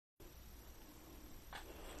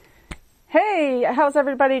Hey, how's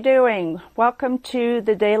everybody doing? Welcome to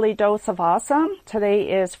the Daily Dose of Awesome.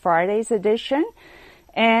 Today is Friday's edition.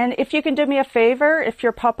 And if you can do me a favor, if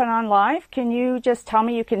you're popping on live, can you just tell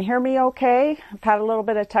me you can hear me okay? I've had a little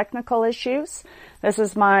bit of technical issues. This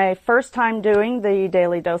is my first time doing the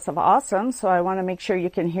Daily Dose of Awesome, so I want to make sure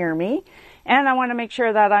you can hear me. And I want to make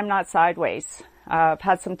sure that I'm not sideways. I've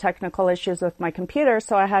had some technical issues with my computer,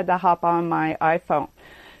 so I had to hop on my iPhone.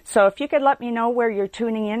 So if you could let me know where you're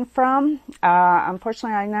tuning in from.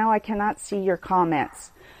 Unfortunately, I cannot see your comments.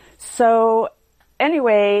 So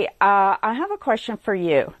anyway, I have a question for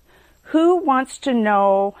you. Who wants to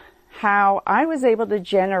know how I was able to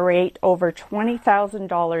generate over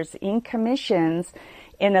 $20,000 in commissions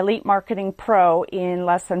in Elite Marketing Pro in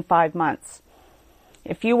less than 5 months?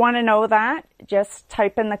 If you want to know that, just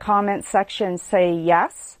type in the comment section, say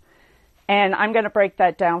yes, and I'm going to break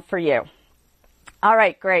that down for you. All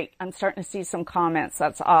right, great. I'm starting to see some comments.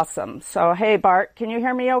 That's awesome. So, hey, Bart, can you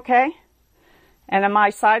hear me okay? And am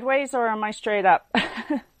I sideways or am I straight up?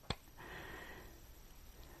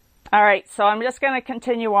 All right, so I'm just going to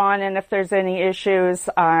continue on, and if there's any issues,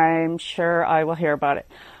 I'm sure I will hear about it.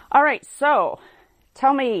 All right, so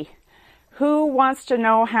tell me, who wants to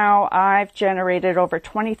know how I've generated over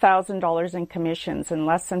 $20,000 in commissions in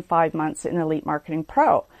less than 5 months in Elite Marketing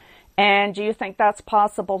Pro? And do you think that's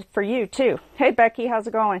possible for you too? Hey, Becky, how's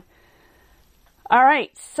it going? All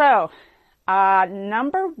right, so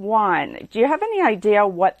number one, do you have any idea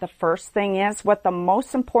what the first thing is, what the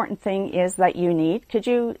most important thing is that you need? Could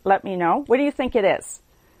you let me know? What do you think it is?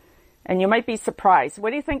 And you might be surprised. What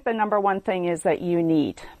do you think the number one thing is that you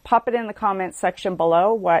need? Pop it in the comments section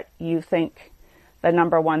below what you think the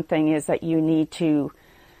number one thing is that you need to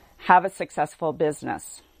have a successful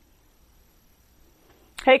business.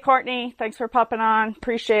 Hey, Courtney, thanks for popping on.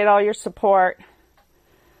 Appreciate all your support.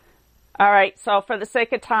 All right, so for the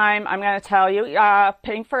sake of time, I'm going to tell you,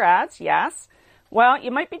 paying for ads, yes. Well,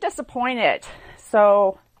 you might be disappointed.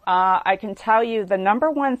 So I can tell you the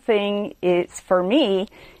number one thing is, for me,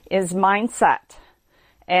 is mindset.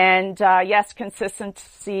 And yes,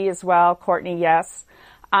 consistency as well, Courtney, yes.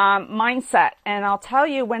 Mindset. And I'll tell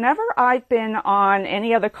you, whenever I've been on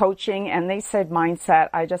any other coaching and they said mindset,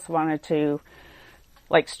 I just wanted to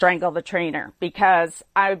strangle the trainer, because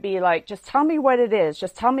I would be like, just tell me what it is.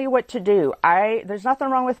 Just tell me what to do. There's nothing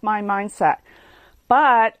wrong with my mindset.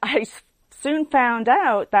 But I soon found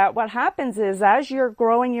out that what happens is, as you're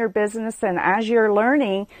growing your business and as you're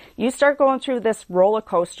learning, you start going through this roller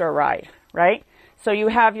coaster ride, right? So you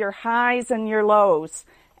have your highs and your lows.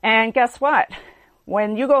 And guess what?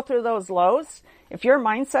 When you go through those lows, if your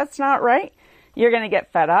mindset's not right, you're going to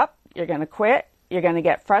get fed up. You're going to quit. You're going to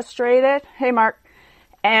get frustrated. Hey, Mark.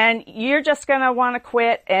 And you're just going to want to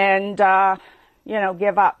quit and,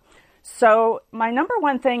 give up. So my number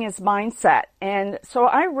one thing is mindset. And so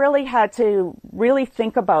I really had to really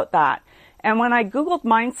think about that. And when I Googled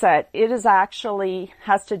mindset, it is actually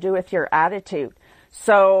has to do with your attitude.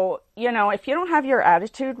 So, if you don't have your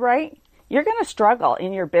attitude right, you're going to struggle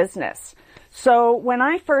in your business. So when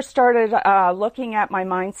I first started looking at my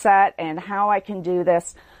mindset and how I can do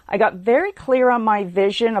this, I got very clear on my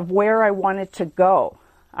vision of where I wanted to go.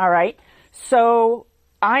 All right. So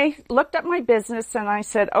I looked at my business and I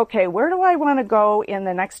said, okay, where do I want to go in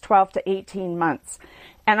the next 12 to 18 months?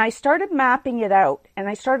 And I started mapping it out and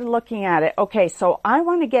I started looking at it. Okay, so I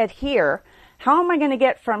want to get here. How am I going to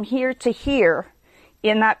get from here to here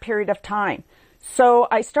in that period of time? So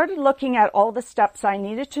I started looking at all the steps I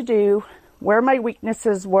needed to do, where my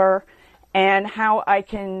weaknesses were, and how I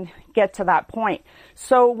can get to that point.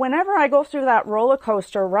 So whenever I go through that roller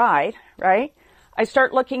coaster ride, right, I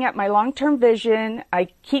start looking at my long-term vision. I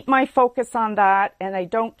keep my focus on that, and I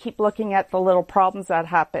don't keep looking at the little problems that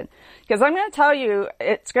happen. Because I'm going to tell you,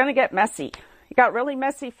 it's going to get messy. It got really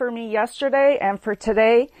messy for me yesterday and for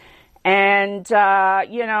today. And,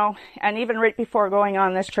 and even right before going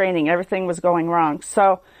on this training, everything was going wrong.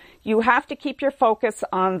 So you have to keep your focus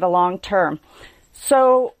on the long term.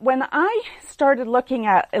 So when I started looking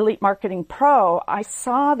at Elite Marketing Pro, I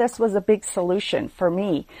saw this was a big solution for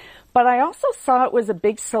me. But I also saw it was a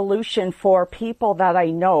big solution for people that I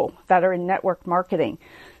know that are in network marketing.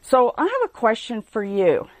 So I have a question for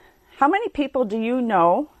you. How many people do you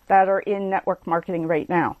know that are in network marketing right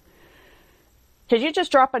now? Could you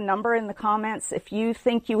just drop a number in the comments if you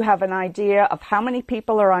think you have an idea of how many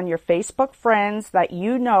people are on your Facebook friends that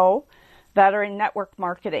you know that are in network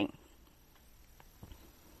marketing?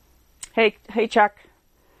 Hey, Chuck.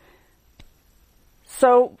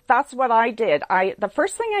 So that's what I did. The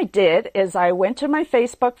first thing I did is I went to my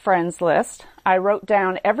Facebook friends list. I wrote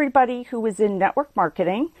down everybody who was in network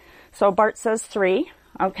marketing. So Bart says 3.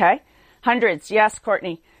 Okay. Hundreds. Yes,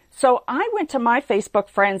 Courtney. So I went to my Facebook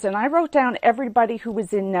friends and I wrote down everybody who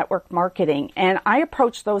was in network marketing, and I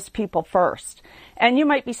approached those people first. And you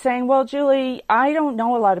might be saying, well, Julie, I don't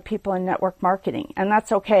know a lot of people in network marketing, and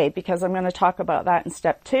that's okay because I'm going to talk about that in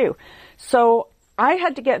step 2. So I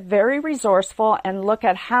had to get very resourceful and look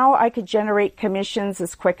at how I could generate commissions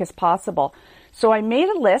as quick as possible. So I made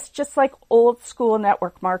a list just like old school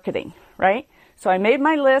network marketing, right? So I made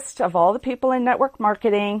my list of all the people in network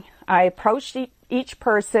marketing. I approached each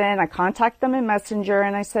person. I contacted them in Messenger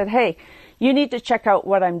and I said, hey, you need to check out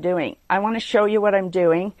what I'm doing. I want to show you what I'm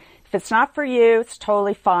doing. If it's not for you, it's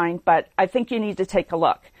totally fine, but I think you need to take a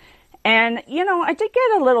look. And, you know, I did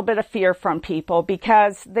get a little bit of fear from people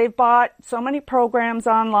because they've bought so many programs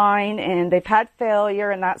online and they've had failure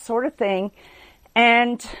and that sort of thing.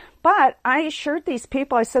 But I assured these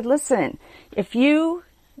people, I said, listen, if you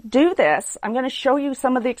do this, I'm going to show you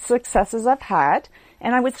some of the successes I've had.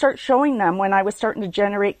 And I would start showing them when I was starting to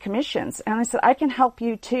generate commissions. And I said, I can help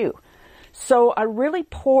you too. So I really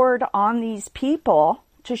poured on these people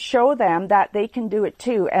to show them that they can do it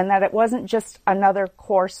too, and that it wasn't just another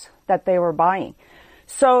course that they were buying.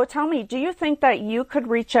 So tell me, do you think that you could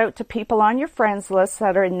reach out to people on your friends list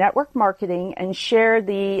that are in network marketing and share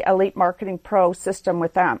the Elite Marketing Pro system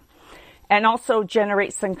with them and also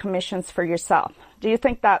generate some commissions for yourself? Do you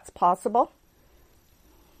think that's possible?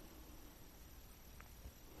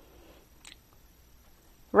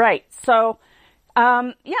 Right. So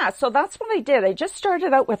so that's what I did. I just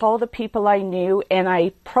started out with all the people I knew and I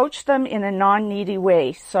approached them in a non-needy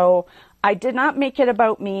way. So I did not make it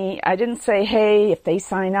about me. I didn't say, hey, if they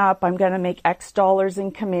sign up, I'm going to make X dollars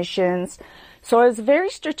in commissions. So I was very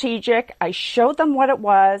strategic. I showed them what it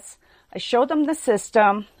was. I showed them the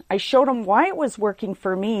system. I showed them why it was working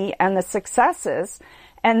for me and the successes.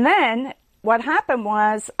 And then what happened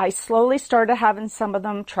was I slowly started having some of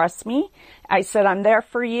them trust me. I said, I'm there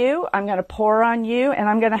for you. I'm going to pour on you and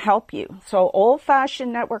I'm going to help you. So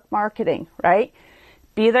old-fashioned network marketing, right?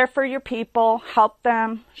 Be there for your people, help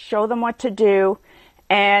them, show them what to do,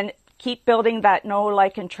 and keep building that know,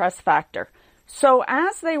 like, and trust factor. So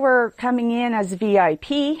as they were coming in as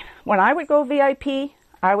VIP, when I would go VIP,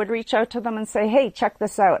 I would reach out to them and say, hey, check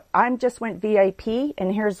this out. I just went VIP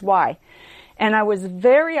and here's why. And I was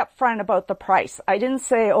very upfront about the price. I didn't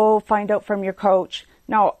say, oh, find out from your coach.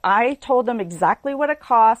 No, I told them exactly what it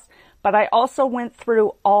cost, but I also went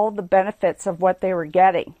through all the benefits of what they were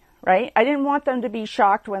getting, right? I didn't want them to be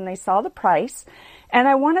shocked when they saw the price. And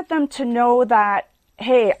I wanted them to know that,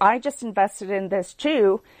 hey, I just invested in this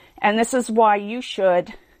too, and this is why you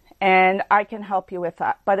should, and I can help you with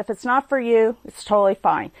that. But if it's not for you, it's totally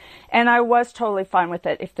fine. And I was totally fine with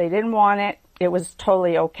it. If they didn't want it, it was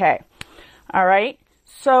totally okay. All right.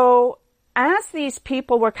 So as these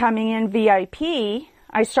people were coming in VIP,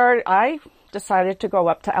 I decided to go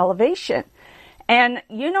up to Elevation. And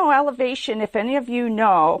you know, Elevation, if any of you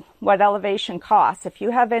know what Elevation costs, if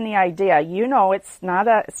you have any idea, you know it's not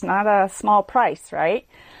a small price, right?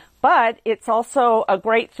 But it's also a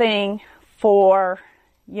great thing for,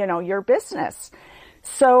 you know, your business.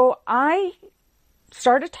 So I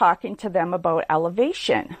started talking to them about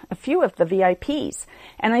Elevation, a few of the VIPs,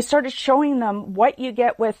 and I started showing them what you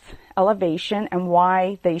get with Elevation and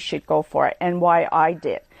why they should go for it and why I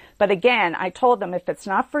did. But again, I told them if it's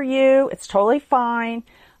not for you, it's totally fine,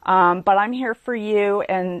 but I'm here for you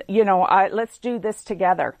and, you know, let's do this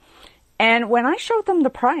together. And when I showed them the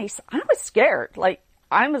price, I was scared.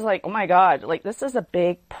 I was like, oh my God, this is a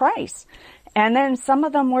big price. And then some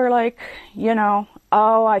of them were like, you know,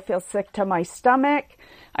 oh, I feel sick to my stomach.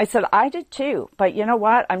 I said, I did too, but you know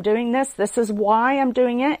what? I'm doing this. This is why I'm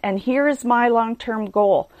doing it. And here is my long-term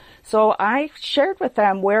goal. So I shared with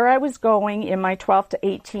them where I was going in my 12 to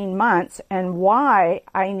 18 months and why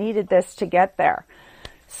I needed this to get there.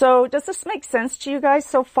 So does this make sense to you guys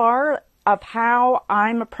so far of how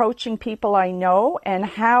I'm approaching people I know and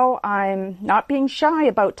how I'm not being shy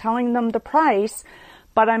about telling them the price,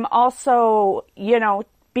 but I'm also, you know,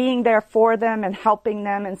 being there for them and helping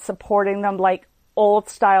them and supporting them like old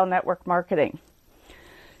style network marketing.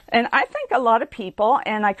 And I think a lot of people,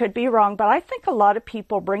 and I could be wrong, but I think a lot of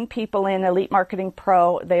people bring people in Elite Marketing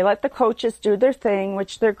Pro. They let the coaches do their thing,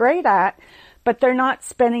 which they're great at, but they're not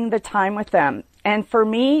spending the time with them. And for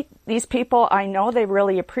me, these people, I know they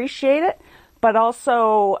really appreciate it, but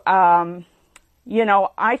also, you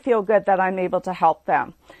know, I feel good that I'm able to help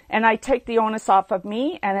them. And I take the onus off of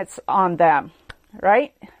me and it's on them,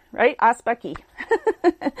 right? Right? Ask Becky.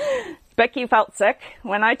 Becky felt sick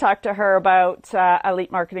when I talked to her about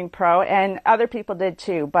Elite Marketing Pro, and other people did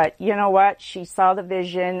too. But you know what? She saw the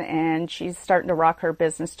vision and she's starting to rock her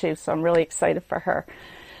business too. So I'm really excited for her.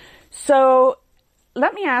 So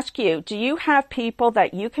let me ask you, do you have people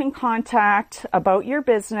that you can contact about your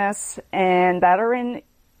business and that are in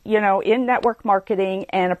network marketing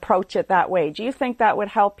and approach it that way? Do you think that would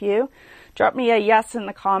help you? Drop me a yes in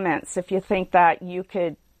the comments if you think that you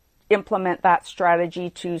could implement that strategy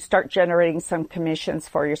to start generating some commissions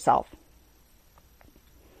for yourself.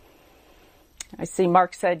 I see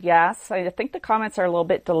Mark said yes. I think the comments are a little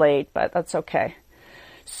bit delayed, but that's okay.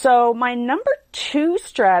 So my number 2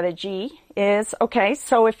 strategy is, okay,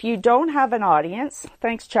 so if you don't have an audience,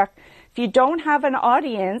 thanks Chuck, if you don't have an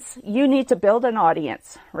audience, you need to build an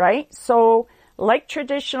audience, right? So like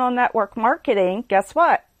traditional network marketing, guess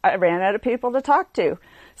what? I ran out of people to talk to.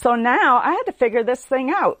 So now I had to figure this thing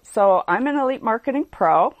out. So I'm an Elite Marketing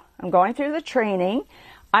Pro. I'm going through the training.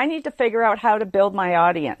 I need to figure out how to build my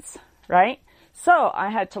audience, right? So I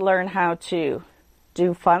had to learn how to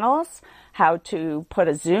do funnels, how to put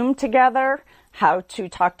a Zoom together, how to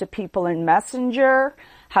talk to people in Messenger,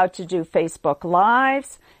 how to do Facebook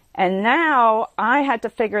Lives. And now I had to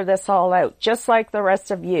figure this all out, just like the rest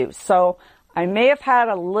of you. So I may have had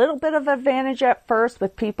a little bit of advantage at first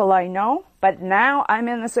with people I know, but now I'm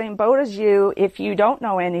in the same boat as you if you don't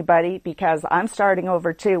know anybody, because I'm starting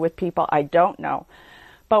over too with people I don't know.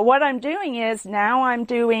 But what I'm doing is now I'm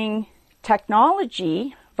doing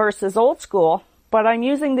technology versus old school, but I'm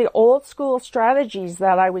using the old school strategies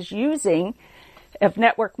that I was using of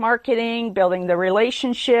network marketing, building the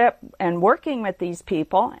relationship, and working with these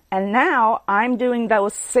people. And now I'm doing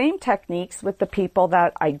those same techniques with the people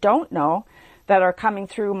that I don't know, that are coming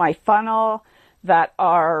through my funnel, that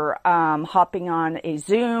are hopping on a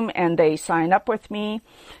Zoom and they sign up with me.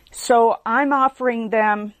 So I'm offering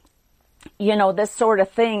them, this sort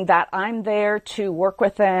of thing, that I'm there to work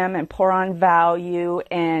with them and pour on value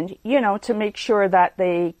and, to make sure that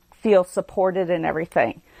they feel supported and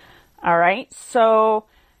everything. All right. So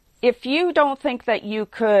if you don't think that you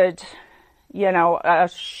could,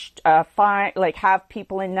 have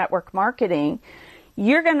people in network marketing,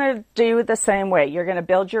 you're going to do the same way. You're going to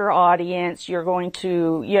build your audience. You're going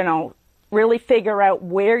to, really figure out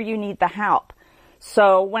where you need the help.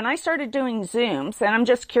 So when I started doing Zooms, and I'm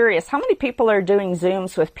just curious, how many people are doing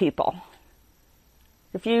Zooms with people?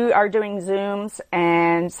 If you are doing Zooms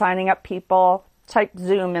and signing up people, type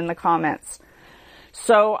Zoom in the comments.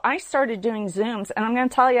 So I started doing Zooms, and I'm going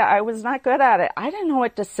to tell you, I was not good at it. I didn't know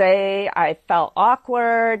what to say. I felt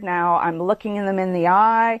awkward. Now I'm looking them in the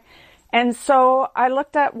eye. And so I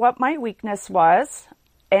looked at what my weakness was.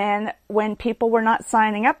 And when people were not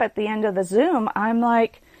signing up at the end of the Zoom, I'm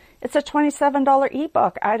like, it's a $27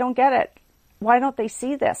 ebook. I don't get it. Why don't they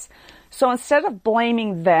see this? So instead of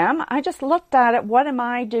blaming them, I just looked at it. What am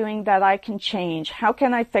I doing that I can change? How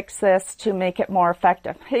can I fix this to make it more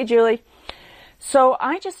effective? Hey, Julie. So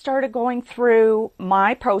I just started going through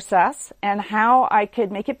my process and how I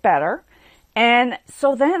could make it better. And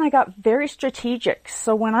so then I got very strategic.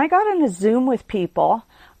 So when I got in a Zoom with people,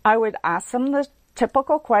 I would ask them the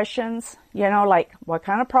typical questions, like what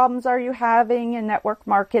kind of problems are you having in network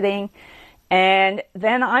marketing? And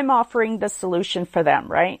then I'm offering the solution for them,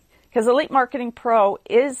 right? Because Elite Marketing Pro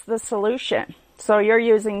is the solution. So you're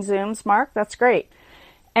using Zooms, Mark? That's great.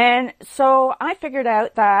 And so I figured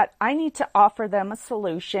out that I need to offer them a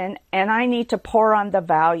solution and I need to pour on the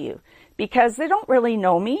value, because they don't really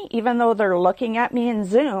know me, even though they're looking at me in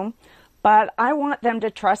Zoom. But I want them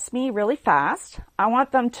to trust me really fast. I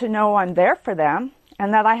want them to know I'm there for them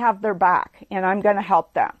and that I have their back and I'm going to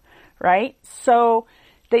help them, right? So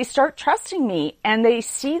they start trusting me and they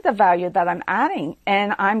see the value that I'm adding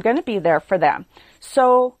and I'm going to be there for them.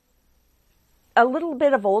 So a little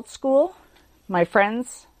bit of old school, my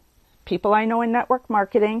friends, people I know in network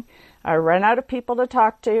marketing, I run out of people to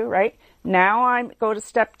talk to, right? Now I go to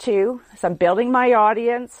step 2. So I'm building my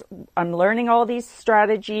audience. I'm learning all these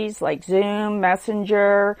strategies like Zoom,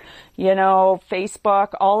 Messenger,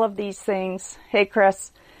 Facebook, all of these things. Hey,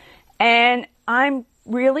 Chris. And I'm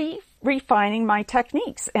really refining my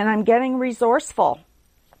techniques and I'm getting resourceful.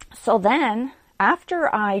 So then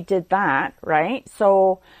after I did that, right?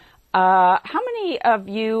 So, how many of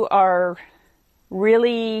you are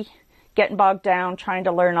really getting bogged down trying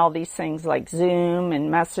to learn all these things like Zoom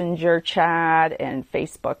and Messenger chat and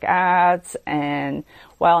Facebook ads and,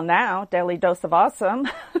 well, now Daily Dose of Awesome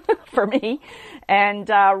for me, and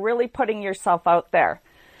really putting yourself out there?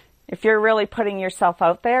 If you're really putting yourself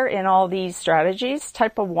out there in all these strategies,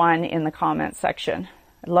 type a 1 in the comment section.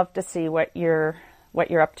 I'd love to see what you're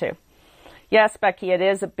up to. Yes, Becky, it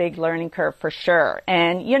is a big learning curve for sure.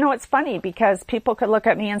 And you know, it's funny because people could look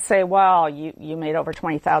at me and say, well, you made over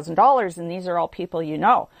 $20,000 and these are all people you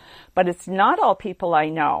know. But it's not all people I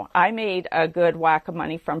know. I made a good whack of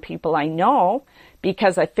money from people I know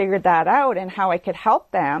because I figured that out and how I could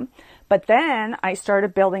help them. But then I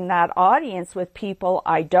started building that audience with people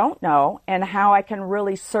I don't know and how I can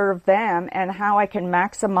really serve them and how I can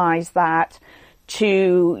maximize that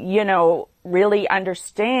to, you know, really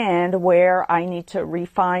understand where I need to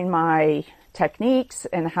refine my techniques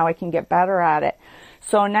and how I can get better at it.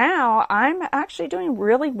 So now I'm actually doing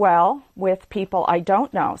really well with people I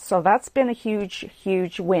don't know. So that's been a huge,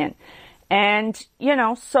 huge win. And, you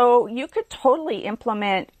know, so you could totally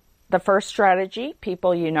implement the first strategy,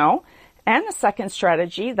 people you know, and the second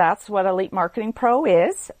strategy, that's what Elite Marketing Pro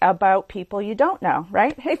is, about people you don't know,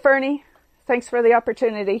 right? Hey, Fernie, thanks for the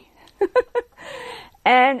opportunity.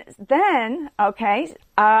 And then, okay,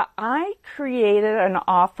 I created an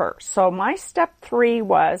offer. So my step 3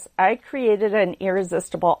 was I created an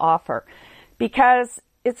irresistible offer because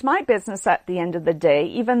it's my business at the end of the day,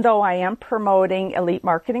 even though I am promoting Elite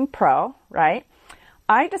Marketing Pro, right?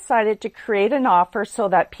 I decided to create an offer so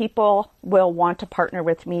that people will want to partner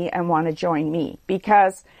with me and want to join me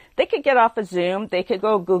because they could get off of Zoom, they could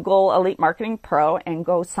go Google Elite Marketing Pro and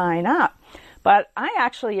go sign up. But I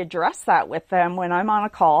actually address that with them when I'm on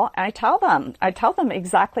a call. I tell them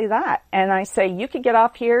exactly that. And I say, you could get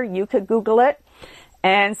off here, you could Google it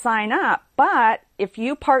and sign up. But if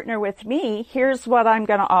you partner with me, here's what I'm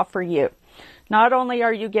going to offer you. Not only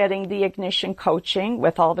are you getting the Ignition coaching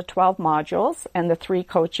with all the 12 modules and the 3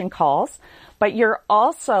 coaching calls, but you're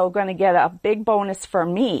also going to get a big bonus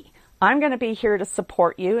from me. I'm going to be here to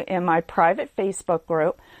support you in my private Facebook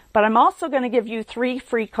group, but I'm also going to give you 3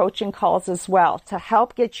 free coaching calls as well to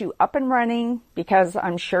help get you up and running because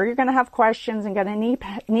I'm sure you're going to have questions and going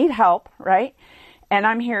to need help, right? And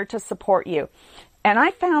I'm here to support you. And I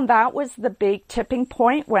found that was the big tipping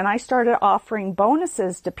point when I started offering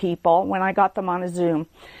bonuses to people when I got them on a Zoom.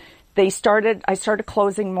 I started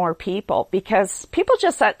closing more people because people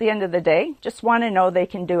just at the end of the day just want to know they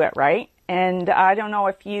can do it, right? And I don't know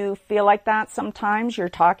if you feel like that sometimes. You're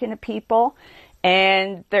talking to people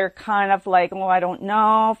and they're kind of like, well, I don't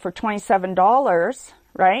know, for $27,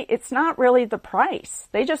 right? It's not really the price.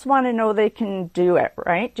 They just want to know they can do it,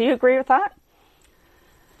 right? Do you agree with that?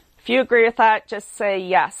 If you agree with that, just say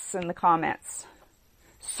yes in the comments.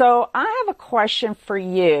 So I have a question for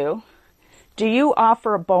you. Do you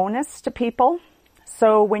offer a bonus to people?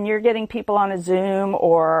 So when you're getting people on a Zoom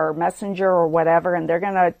or Messenger or whatever, and they're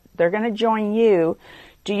gonna join you,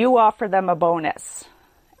 do you offer them a bonus?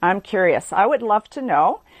 I'm curious. I would love to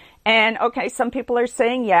know. And okay, some people are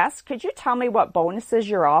saying yes. Could you tell me what bonuses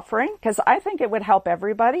you're offering? Because I think it would help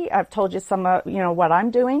everybody. I've told you some, what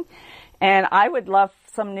I'm doing, and I would love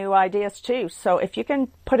some new ideas too. So if you can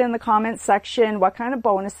put in the comments section what kind of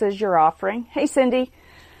bonuses you're offering. Hey, Cindy,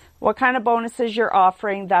 what kind of bonuses you're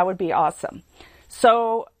offering, that would be awesome.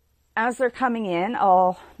 So as they're coming in,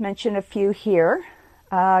 I'll mention a few here.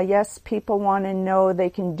 Yes, people want to know they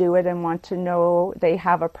can do it and want to know they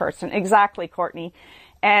have a person. Exactly, Courtney.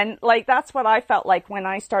 And that's what I felt like when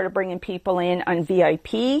I started bringing people in on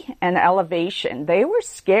VIP and Elevation. They were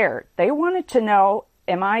scared. They wanted to know,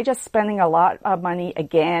 am I just spending a lot of money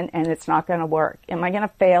again and it's not going to work? Am I going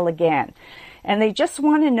to fail again? And they just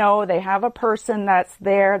want to know they have a person that's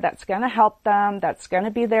there, that's going to help them, that's going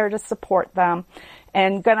to be there to support them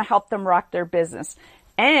and going to help them rock their business.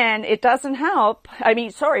 And it doesn't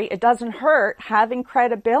it doesn't hurt having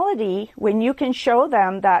credibility when you can show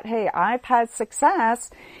them that, hey, I've had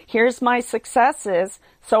success. Here's my successes.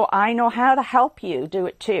 So I know how to help you do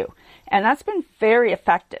it too. And that's been very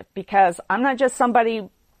effective because I'm not just somebody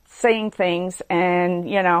saying things and,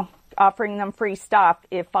 offering them free stuff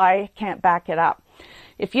if I can't back it up.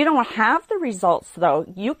 If you don't have the results, though,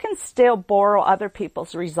 you can still borrow other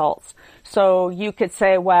people's results. So you could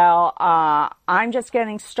say, well, I'm just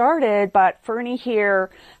getting started, but Fernie here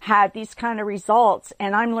had these kind of results,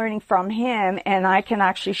 and I'm learning from him, and I can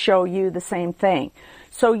actually show you the same thing.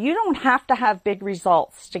 So you don't have to have big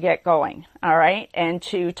results to get going, all right, and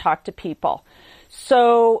to talk to people.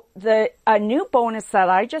 So a new bonus that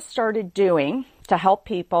I just started doing to help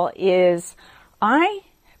people is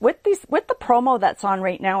with the promo that's on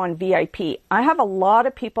right now on VIP, I have a lot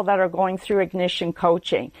of people that are going through Ignition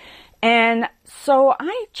coaching. And so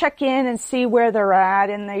I check in and see where they're at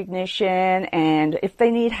in the Ignition and if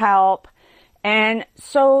they need help. And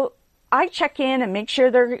so I check in and make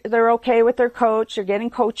sure they're okay with their coach, they're getting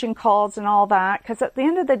coaching calls and all that, because at the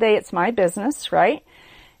end of the day, it's my business, right?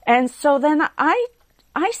 And so then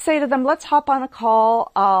I say to them, let's hop on a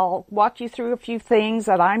call. I'll walk you through a few things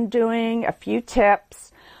that I'm doing, a few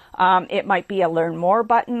tips. It might be a learn more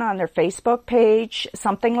button on their Facebook page,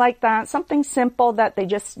 something like that, something simple that they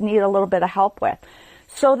just need a little bit of help with.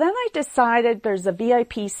 So then I decided there's a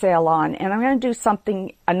VIP sale on, and I'm going to do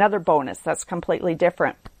another bonus that's completely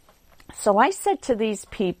different. So I said to these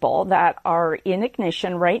people that are in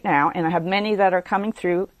Ignition right now, and I have many that are coming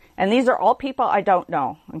through, and these are all people I don't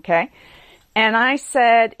know, okay? And I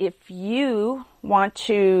said, if you want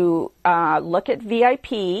to look at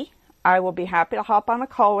VIP, I will be happy to hop on a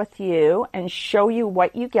call with you and show you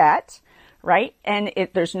what you get, right? And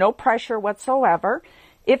there's no pressure whatsoever.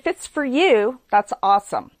 If it's for you, that's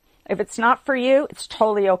awesome. If it's not for you, it's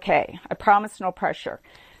totally okay. I promise no pressure.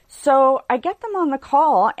 So I get them on the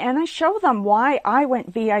call and I show them why I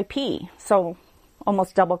went VIP. So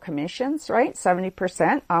almost double commissions, right?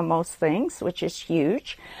 70% on most things, which is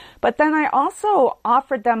huge. But then I also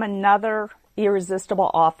offered them another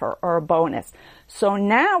irresistible offer or a bonus. So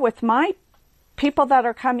now with my people that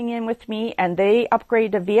are coming in with me and they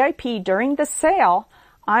upgrade to VIP during the sale,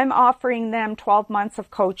 I'm offering them 12 months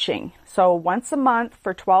of coaching. So once a month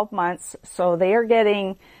for 12 months. So they are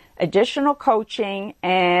getting additional coaching,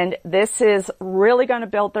 and this is really going to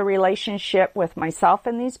build the relationship with myself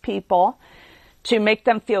and these people to make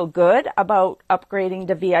them feel good about upgrading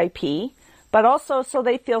to VIP, but also so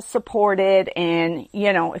they feel supported and,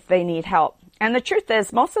 if they need help. And the truth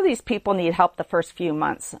is, most of these people need help the first few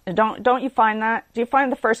months. Don't you find that? Do you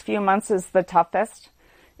find the first few months is the toughest?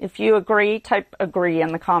 If you agree, type agree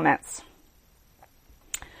in the comments.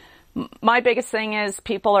 My biggest thing is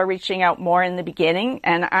people are reaching out more in the beginning,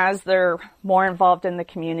 and as they're more involved in the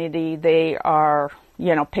community, they are,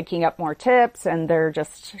 picking up more tips, and they're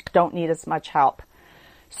just don't need as much help.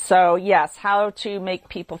 So yes, how to make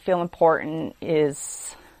people feel important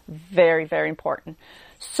is very, very important.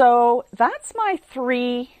 So that's my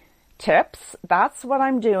 3 tips. That's what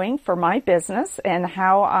I'm doing for my business and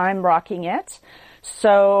how I'm rocking it.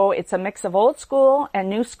 So it's a mix of old school and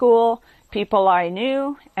new school, people I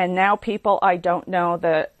knew, and now people I don't know,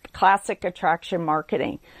 the classic attraction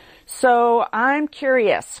marketing. So I'm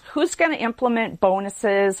curious, who's going to implement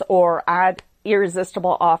bonuses or add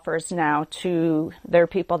irresistible offers now to their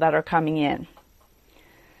people that are coming in?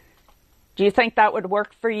 Do you think that would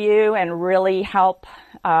work for you and really help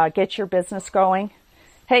get your business going?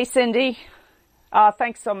 Hey, Cindy.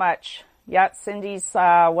 Thanks so much. Yeah, Cindy's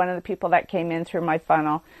one of the people that came in through my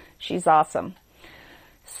funnel. She's awesome.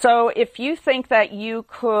 So if you think that you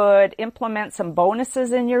could implement some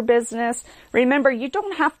bonuses in your business, remember, you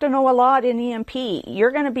don't have to know a lot in EMP.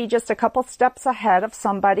 You're going to be just a couple steps ahead of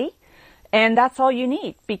somebody, and that's all you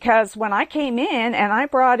need. Because when I came in and I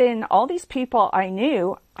brought in all these people I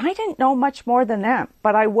knew, I didn't know much more than them,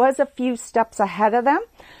 but I was a few steps ahead of them.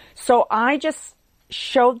 So I just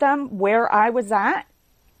showed them where I was at,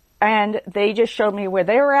 and they just showed me where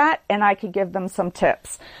they were at, and I could give them some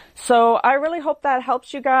tips. So I really hope that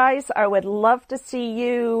helps you guys. I would love to see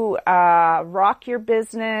you rock your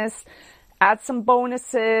business, add some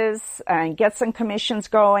bonuses, and get some commissions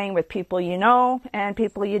going with people you know and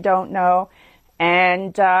people you don't know.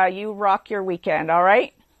 And you rock your weekend, all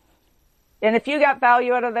right? And if you got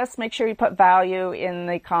value out of this, make sure you put value in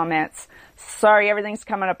the comments. Sorry, everything's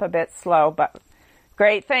coming up a bit slow, but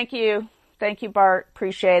great. Thank you. Thank you, Bart.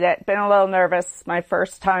 Appreciate it. Been a little nervous. My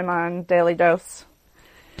first time on Daily Dose.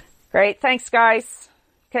 Great. Thanks, guys.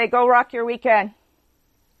 Okay, go rock your weekend.